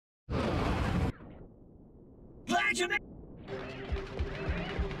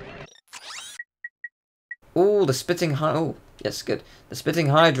Ooh, the spitting oh, yes, good. The spitting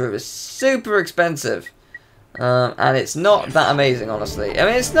hydra is super expensive. And it's not that amazing, honestly. I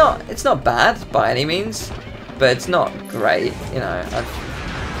mean, it's not bad by any means, but it's not great. You know,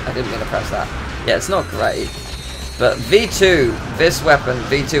 I didn't mean to press that. Yeah, it's not great. But V2, this weapon,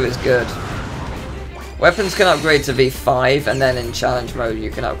 V2 is good. Weapons can upgrade to V5, and then in challenge mode you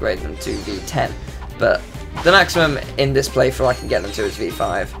can upgrade them to V10. But the maximum in this playthrough I can get them to is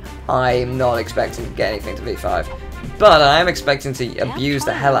V5. I'm not expecting to get anything to V5. But I am expecting to abuse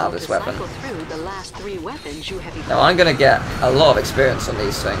the hell out of this weapon. Now I'm going to get a lot of experience on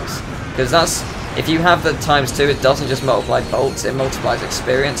these things. Because that's, if you have the ×2, it doesn't just multiply bolts, it multiplies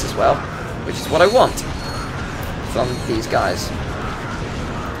experience as well. Which is what I want from these guys.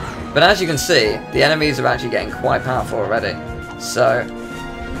 But as you can see, the enemies are actually getting quite powerful already. So,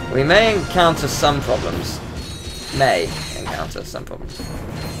 we may encounter some problems.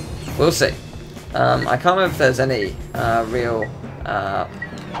 We'll see. I can't remember if there's any real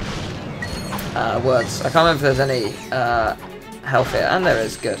words. I can't remember if there's any health here. And there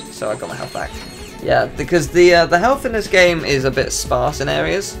is, good. So I got my health back. Yeah, because the health in this game is a bit sparse in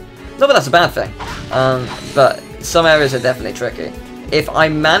areas. Not that that's a bad thing. But some areas are definitely tricky. If I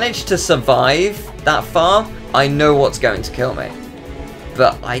manage to survive that far, I know what's going to kill me.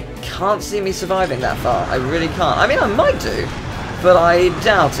 But I can't see me surviving that far. I really can't. I mean, I might do, but I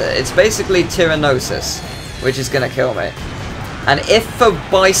doubt it. It's basically Tyrannosis, which is going to kill me. And if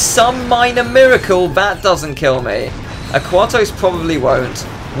by some minor miracle that doesn't kill me, Aquatos probably won't.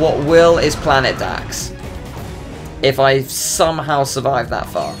 What will is Planet Dax. If I somehow survive that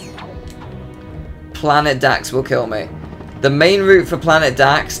far. Planet Dax will kill me. The main route for Planet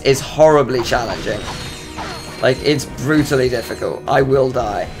Dax is horribly challenging. Like, it's brutally difficult. I will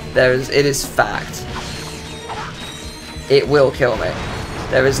die. It is fact. It will kill me.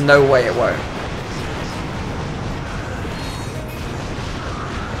 There is no way it won't.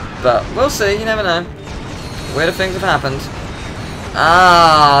 But we'll see, you never know. Weirder things have happened.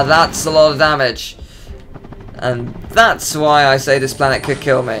 Ah, that's a lot of damage. And that's why I say this planet could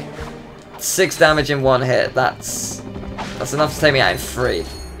kill me. 6 damage in 1 hit. That's enough to take me out in 3.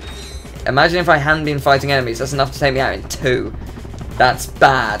 Imagine if I hadn't been fighting enemies. That's enough to take me out in 2. That's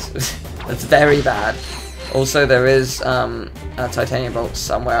bad. That's very bad. Also, there is a titanium bolt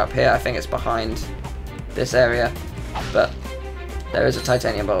somewhere up here. I think it's behind this area. But there is a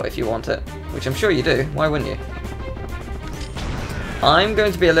titanium bolt if you want it. Which I'm sure you do. Why wouldn't you? I'm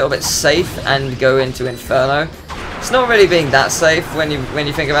going to be a little bit safe and go into Inferno. It's not really being that safe when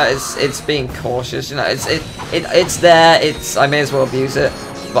you think about it. It's being cautious. You know, it's there. I may as well abuse it.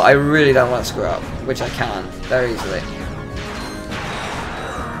 But I really don't want to screw up, which I can very easily.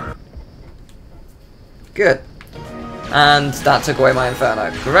 Good. And that took away my Inferno.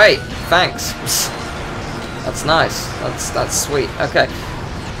 Great. Thanks. That's nice. That's sweet. Okay.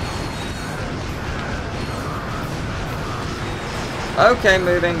 Okay,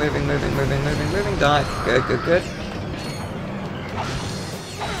 moving. Die. Good.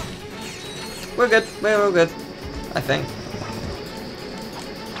 We're good. We're all good. I think.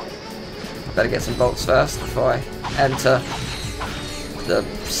 Better get some bolts first before I enter the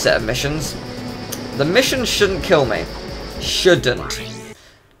set of missions. The missions shouldn't kill me. Shouldn't.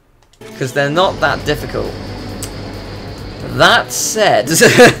 Because they're not that difficult. That said,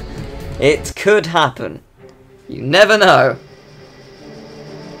 it could happen. You never know.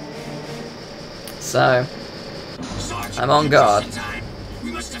 So, I'm on guard.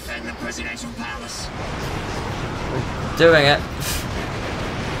 We must defend the presidential palace. We're doing it.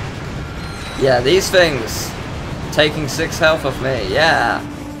 Yeah, these things taking 6 health off me. Yeah.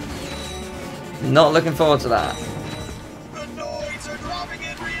 Not looking forward to that. The Noids are dropping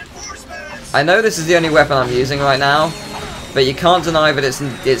in reinforcements. I know this is the only weapon I'm using right now, but you can't deny that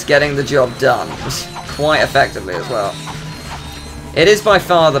it's getting the job done quite effectively as well. It is by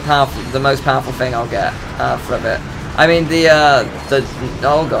far the most powerful thing I'll get for a bit. I mean the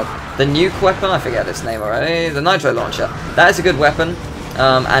nuke weapon, I forget its name already. The nitro launcher. That is a good weapon,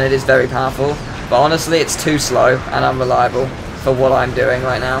 and it is very powerful. But honestly, it's too slow and unreliable for what I'm doing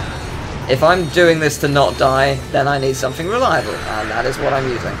right now. If I'm doing this to not die, then I need something reliable, and that is what I'm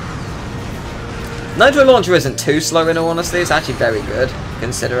using. Nitro launcher isn't too slow in all honesty. It's actually very good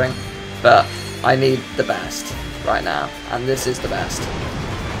considering, but I need the best right now, and this is the best.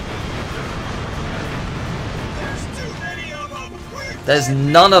 There's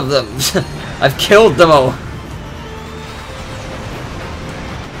none of them. I've killed them all.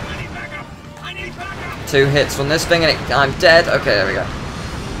 I need backup. 2 hits from this thing and I'm dead. Okay, there we go.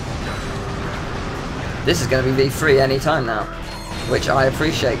 This is going to be V3 anytime now, which I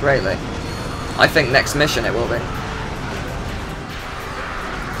appreciate greatly. I think next mission it will be.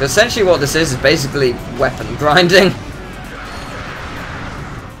 Essentially what this is basically weapon grinding.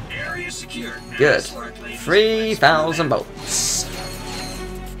 Area secured. Good. 3,000 bolts.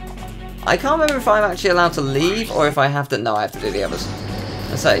 I can't remember if I'm actually allowed to leave or if I have to... No, I have to do the others.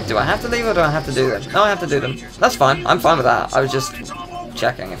 I say, do I have to leave or do I have to do them? No, I have to do them. That's fine. I'm fine with that. I was just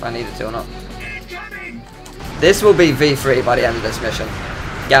checking if I needed to or not. This will be V3 by the end of this mission.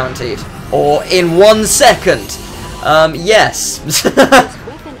 Guaranteed. Or in 1 second. Yes.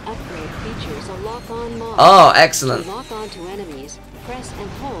 Weapon upgrade features a lock-on mod. Oh, excellent. To lock on to enemies, press and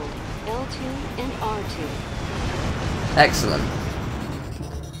hold L2 and R2. Excellent.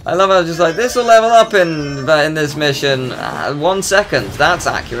 I love how just like, this will level up in this mission. 1 second. That's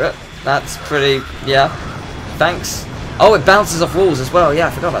accurate. That's pretty, yeah. Thanks. Oh, it bounces off walls as well. Yeah, I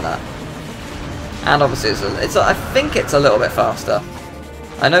forgot about that. And obviously, I think it's a little bit faster.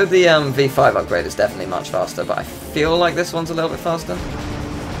 I know the V5 upgrade is definitely much faster, but I feel like this one's a little bit faster.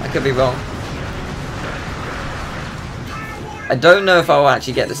 I could be wrong. I don't know if I'll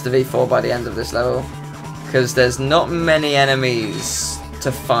actually get this to V4 by the end of this level, because there's not many enemies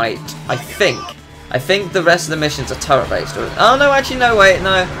to fight, I think. I think the rest of the missions are turret-based. Oh, no, actually, no, wait,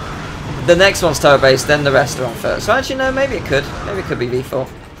 no. The next one's turret-based, then the rest are on foot. So actually, no, maybe it could. Maybe it could be V4.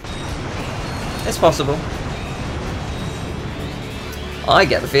 It's possible. I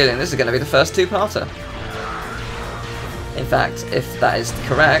get the feeling this is going to be the first two-parter. In fact, if that is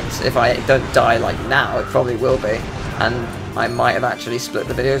correct, if I don't die like now, it probably will be. And I might have actually split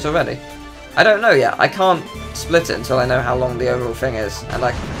the videos already. I don't know yet. I can't split it until I know how long the overall thing is. And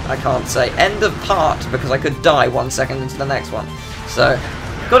I can't say end of part because I could die 1 second into the next one. So,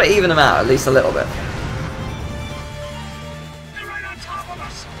 got to even them out at least a little bit.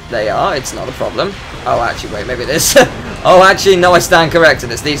 They are, it's not a problem. Oh, actually, wait, maybe it is. Oh, actually, no, I stand corrected.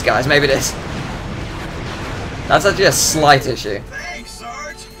 It's these guys. Maybe it is. That's actually a slight issue. Thanks,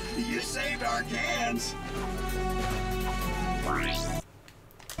 Sarge. You saved our cans.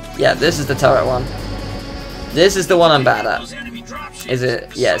 Yeah, this is the turret one. This is the one I'm bad at. Is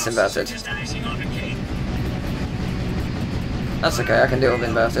it? Yeah, it's inverted. That's okay, I can deal with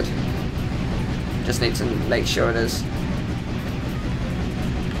inverted. Just need to make sure it is.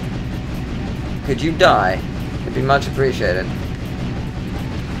 Could you die? It'd be much appreciated.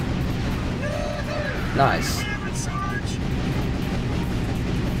 Nice.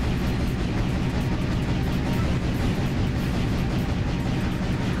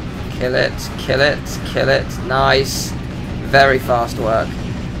 Kill it, kill it, kill it. Nice. Very fast work.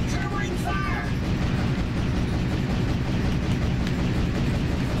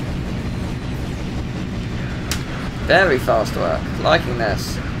 Very fast work. Liking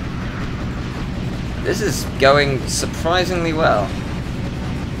this. This is going surprisingly well.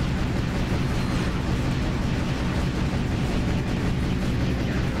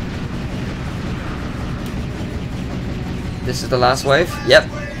 This is the last wave? Yep.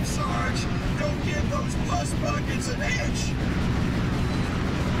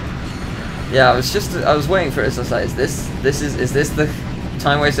 Yeah, I was waiting for it to say, is this the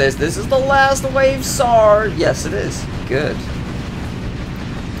time where it says, this is the last wave, Sarge? Yes, it is. Good.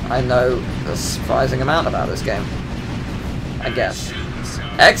 I know a surprising amount about this game. I guess.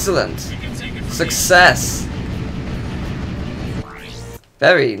 Excellent. Success.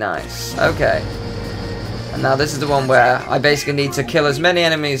 Very nice. Okay. And now this is the one where I basically need to kill as many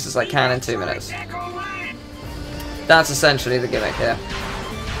enemies as I can in 2 minutes. That's essentially the gimmick here.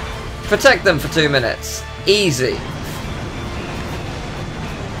 Protect them for 2 minutes. Easy.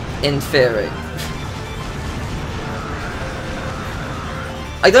 In theory.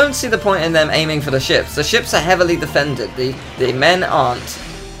 I don't see the point in them aiming for the ships. The ships are heavily defended. The men aren't.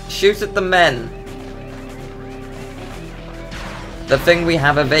 Shoot at the men. The thing we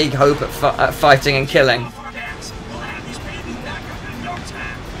have a vague hope at fighting and killing.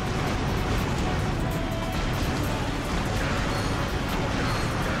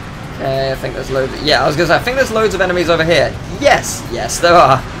 Okay, I think there's loads. Yeah, I was gonna say, I think there's loads of enemies over here. Yes, yes, there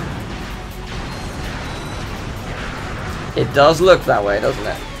are. It does look that way, doesn't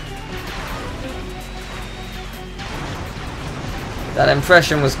it? That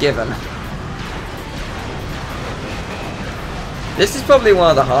impression was given. This is probably one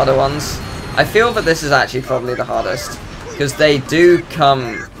of the harder ones. I feel that this is actually probably the hardest, because they do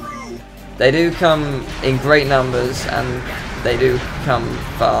come in great numbers and they do come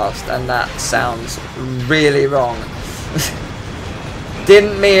fast, and that sounds really wrong.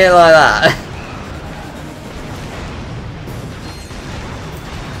 Didn't mean it like that.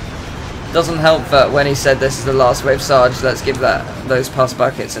 Doesn't help that when he said this is the last wave Sarge, let's give those pus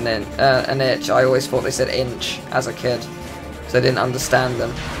buckets an itch. I always thought they said inch as a kid, so I didn't understand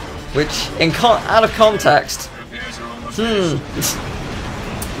them. Which, out of context,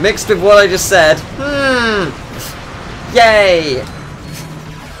 mixed with what I just said, yay!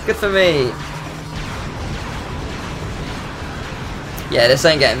 Good for me. Yeah, this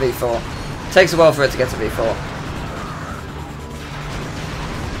ain't getting V4. Takes a while for it to get to V4.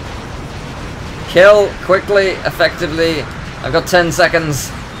 Kill quickly, effectively. I've got 10 seconds.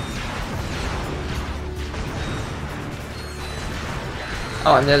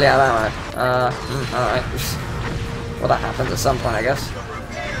 Oh, I'm nearly out of ammo. Alright. Well, that happens at some point, I guess.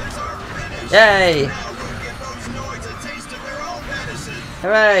 Yay!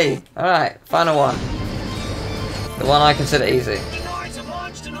 Hooray! Alright, final one. The one I consider easy.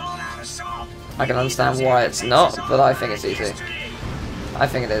 I can understand why it's not, but I think it's easy. I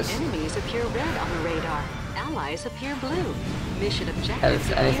think it is. Enemies appear red on the radar. Allies appear blue. Mission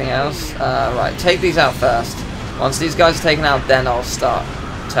objective. Anything else? Right, take these out first. Once these guys are taken out, then I'll start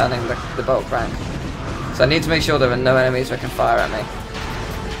turning the bolt crank. So I need to make sure there are no enemies that can fire at me.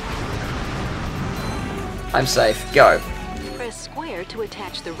 I'm safe. Go. Press square to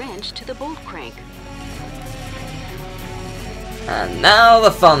attach the wrench to the bolt crank. And now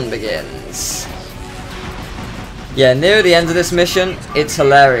the fun begins. Yeah, near the end of this mission, it's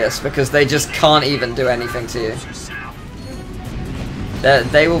hilarious because they just can't even do anything to you.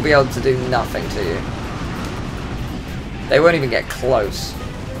 They will be able to do nothing to you. They won't even get close.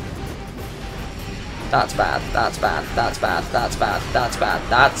 That's bad, that's bad, that's bad, that's bad, that's bad,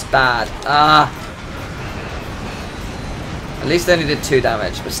 that's bad. Ah! At least they only did 2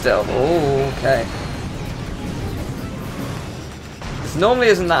 damage, but still. Oh, okay. This normally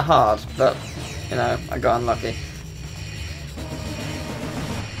isn't that hard, but, you know, I got unlucky.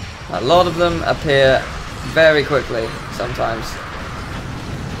 A lot of them appear very quickly, sometimes.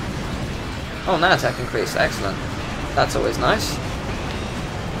 Oh, now attack increase. Excellent. That's always nice.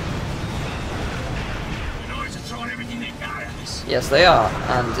 Yes, they are,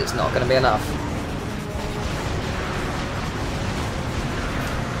 and it's not going to be enough.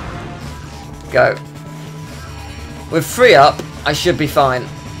 Go. With 3 up, I should be fine.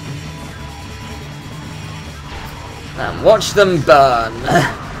 And watch them burn.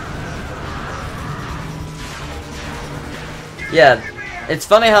 Yeah, it's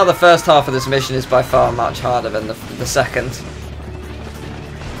funny how the first half of this mission is by far much harder than the second.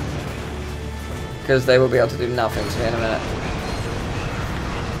 Because they will be able to do nothing to me in a minute.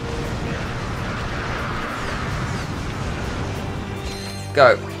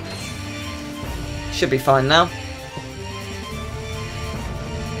 Go. Should be fine now.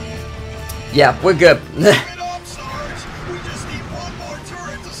 Yeah, we're good.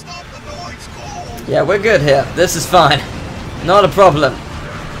 Yeah, we're good here. This is fine. Not a problem.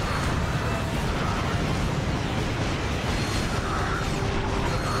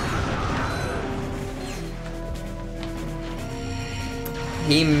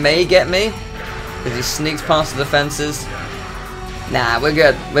 He may get me because he sneaks past the defenses. Nah, we're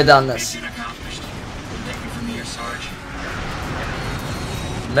good. We're done this.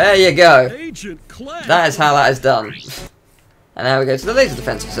 There you go. That is how that is done. And now we go to the laser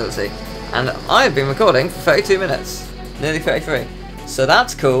defense facility. And I've been recording for 32 minutes. Nearly 33. So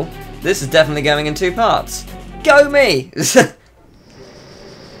that's cool. This is definitely going in 2 parts. Go me!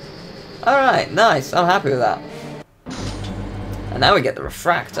 Alright, nice. I'm happy with that. And now we get the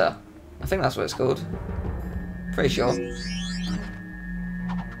refractor. I think that's what it's called. Pretty sure.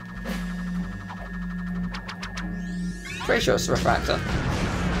 Pretty sure it's the refractor.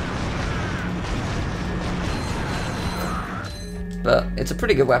 But it's a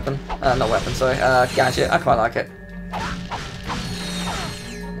pretty good weapon. Not weapon, sorry. Gadget. I quite like it.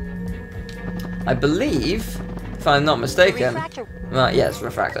 I believe, if I'm not mistaken, yes,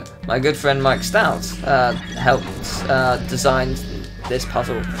 refractor. My good friend Mike Stout helped design this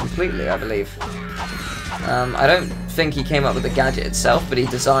puzzle completely, I believe. I don't think he came up with the gadget itself, but he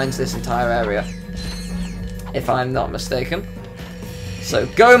designs this entire area, if I'm not mistaken. So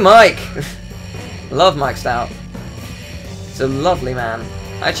go Mike! Love Mike Stout. He's a lovely man.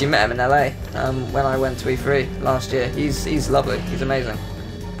 I actually met him in LA when I went to E3 last year. He's lovely. He's amazing.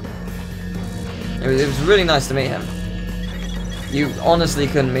 It was really nice to meet him. You honestly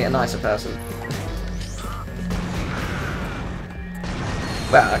couldn't meet a nicer person.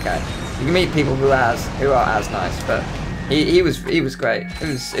 Well, okay. You can meet people who are as nice, but he was great. It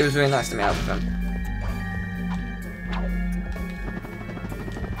was really nice to meet up with him.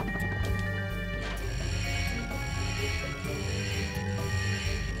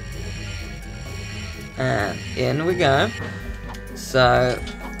 And in we go. So,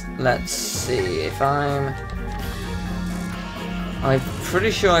 let's see if I'm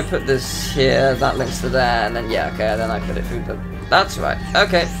pretty sure I put this here, that links to there, and then, yeah, okay, then I put it through the... That's right.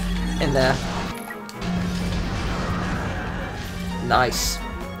 Okay. In there. Nice.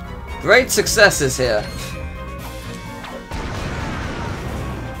 Great successes here.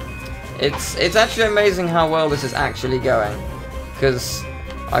 It's actually amazing how well this is actually going, because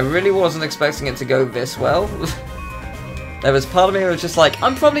I really wasn't expecting it to go this well. There was part of me that was just like,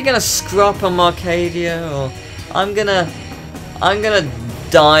 I'm probably gonna scrap on Arcadia, or I'm gonna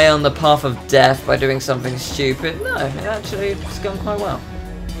die on the path of death by doing something stupid. No, it actually it's gone quite well.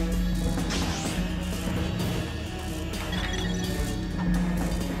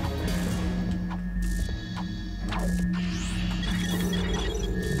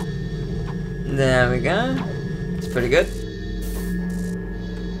 There we go. It's pretty good.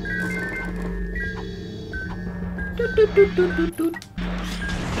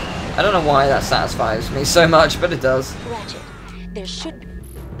 I don't know why that satisfies me so much, but it does. Ratchet, there should be...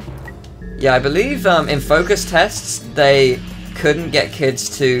 Yeah, I believe in focus tests they couldn't get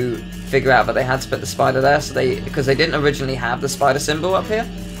kids to figure out, but they had to put the spider there, so because they didn't originally have the spider symbol up here.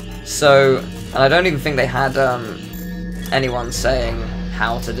 So, and I don't even think they had anyone saying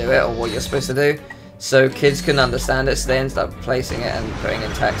how to do it or what you're supposed to do, so kids couldn't understand it, so they ended up placing it and putting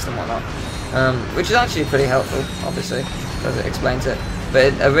in text and whatnot, which is actually pretty helpful, obviously, because it explains it,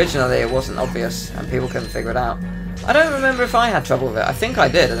 but originally it wasn't obvious and people couldn't figure it out. I don't remember if I had trouble with it. I think I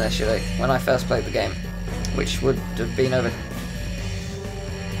did initially when I first played the game, which would have been over...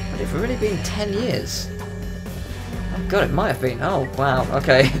 Would it have really been 10 years? Oh god, it might have been. Oh wow,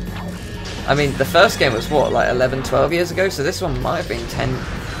 okay. I mean, the first game was what, like 11, 12 years ago, so this one might have been 10...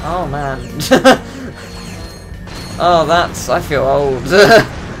 Oh, man. Oh, that's... I feel old.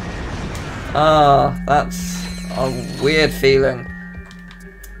 Oh, that's a weird feeling.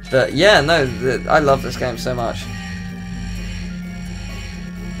 But yeah, no, I love this game so much.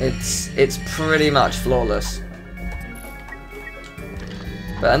 It's pretty much flawless.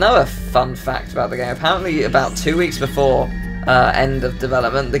 But another fun fact about the game, apparently about 2 weeks before end of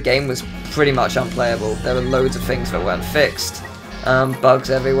development, the game was pretty much unplayable. There were loads of things that weren't fixed, bugs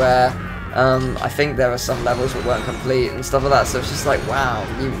everywhere. I think there are some levels that weren't complete and stuff like that. So it's just like, wow,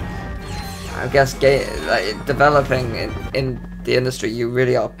 I guess developing in the industry, you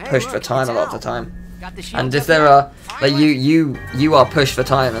really are pushed for time a lot of the time. And if there are, like you are pushed for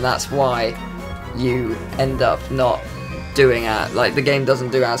time, and that's why you end up not doing it. Like the game doesn't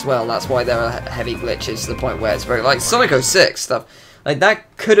do as well. That's why there are heavy glitches to the point where it's very like Sonic 06 stuff. Like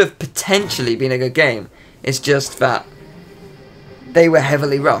that could have potentially been a good game. It's just that they were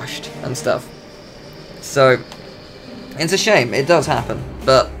heavily rushed and stuff. So it's a shame. It does happen,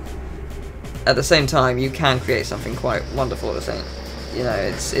 but at the same time, you can create something quite wonderful at the same. You know,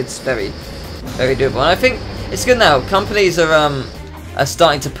 it's very, very doable. And I think it's good now. Companies are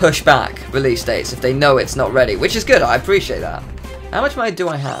starting to push back release dates if they know it's not ready, which is good. I appreciate that. How much money do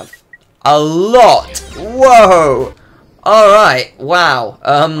I have? A lot. Whoa. All right. Wow.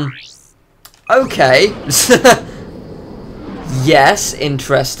 Okay. Yes.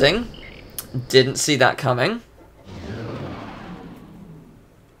 Interesting. Didn't see that coming.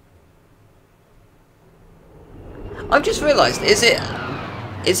 I've just realised, is it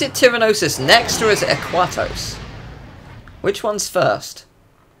Tyrannosis next or is it Aquatos? Which one's first?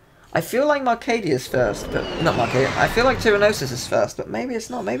 I feel like Marcadia's first, but not Marcadia. I feel like Tyrannosis is first, but maybe it's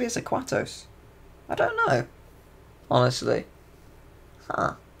not. Maybe it's Aquatos. I don't know. Honestly.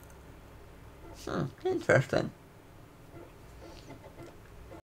 Huh. Interesting.